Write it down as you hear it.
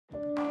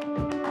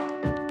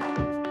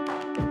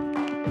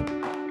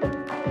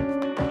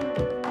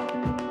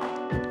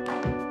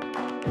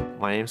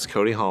My name's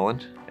Cody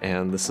Holland,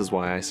 and this is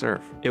why I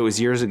serve. It was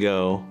years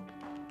ago,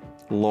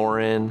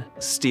 Lauren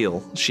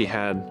Steele, she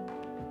had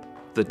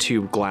the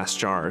 2 glass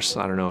jars.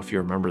 I don't know if you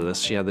remember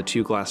this. She had the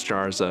 2 glass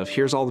jars of,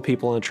 here's all the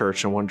people in the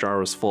church, and one jar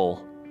was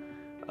full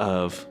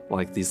of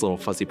like these little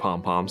fuzzy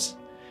pom-poms.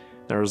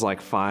 There was like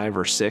 5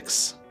 or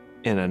 6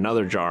 in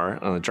another jar,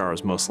 and the jar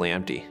was mostly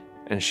empty.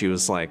 And she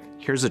was like,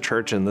 here's a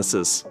church, and this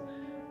is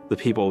the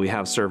people we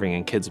have serving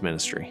in kids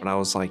ministry. And I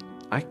was like,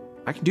 I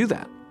can do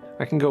that.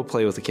 I can go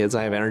play with the kids.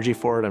 I have energy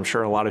for it. I'm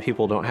sure a lot of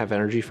people don't have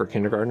energy for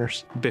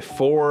kindergartners.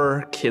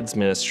 Before kids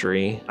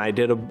ministry, I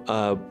did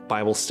a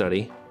Bible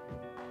study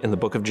in the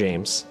book of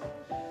James.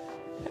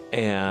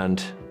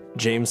 And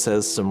James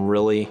says some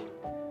really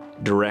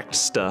direct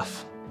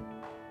stuff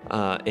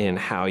in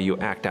how you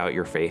act out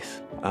your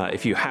faith.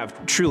 If you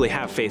truly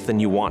have faith, then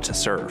you want to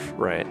serve,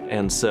 right?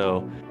 And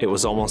so it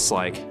was almost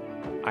like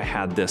I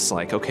had this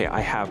like, okay, I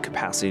have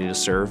capacity to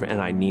serve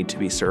and I need to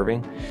be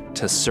serving,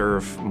 to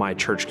serve my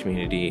church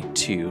community,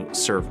 to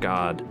serve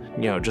God,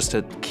 you know, just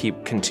to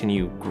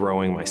continue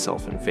growing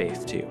myself in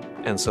faith too.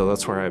 And so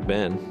that's where I've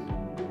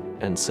been.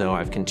 And so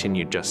I've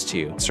continued just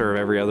to serve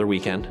every other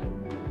weekend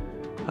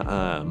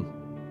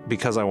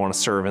because I want to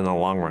serve in the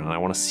long run. I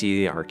want to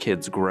see our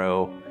kids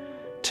grow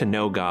to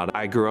know God.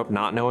 I grew up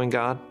not knowing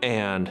God,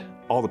 and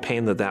all the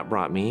pain that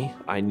brought me,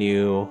 I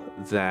knew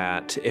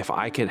that if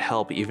I could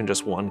help even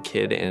just one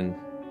kid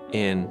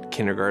in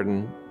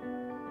kindergarten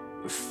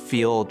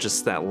feel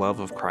just that love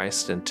of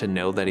Christ and to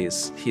know that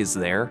he's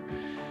there,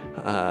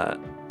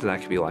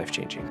 that could be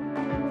life-changing.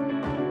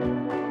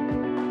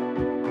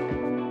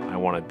 I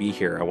want to be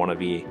here. I want to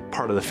be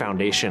part of the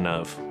foundation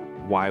of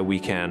why we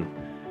can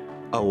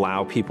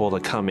allow people to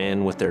come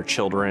in with their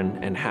children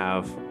and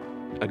have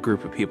a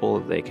group of people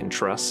that they can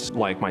trust.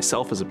 Like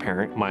myself as a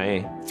parent,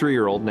 my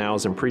 3-year-old now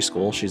is in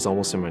preschool. She's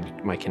almost in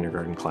my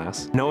kindergarten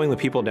class. Knowing the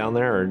people down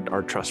there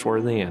are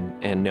trustworthy,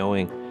 and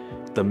knowing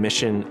the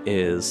mission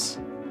is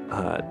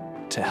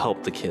to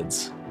help the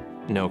kids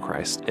know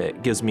Christ,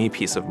 it gives me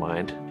peace of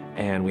mind.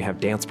 And we have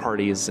dance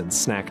parties and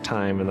snack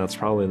time, and that's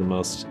probably the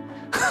most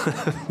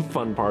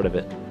fun part of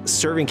it.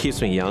 Serving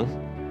keeps me young.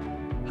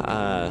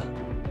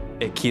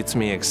 It keeps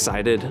me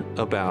excited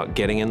about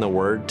getting in the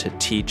Word to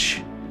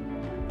teach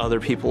other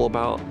people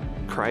about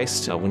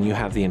Christ. When you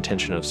have the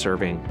intention of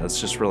serving, that's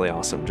just really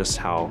awesome, just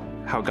how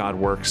God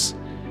works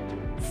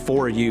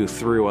for you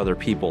through other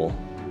people,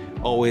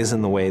 always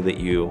in the way that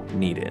you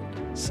need it.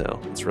 So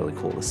it's really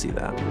cool to see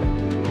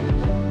that.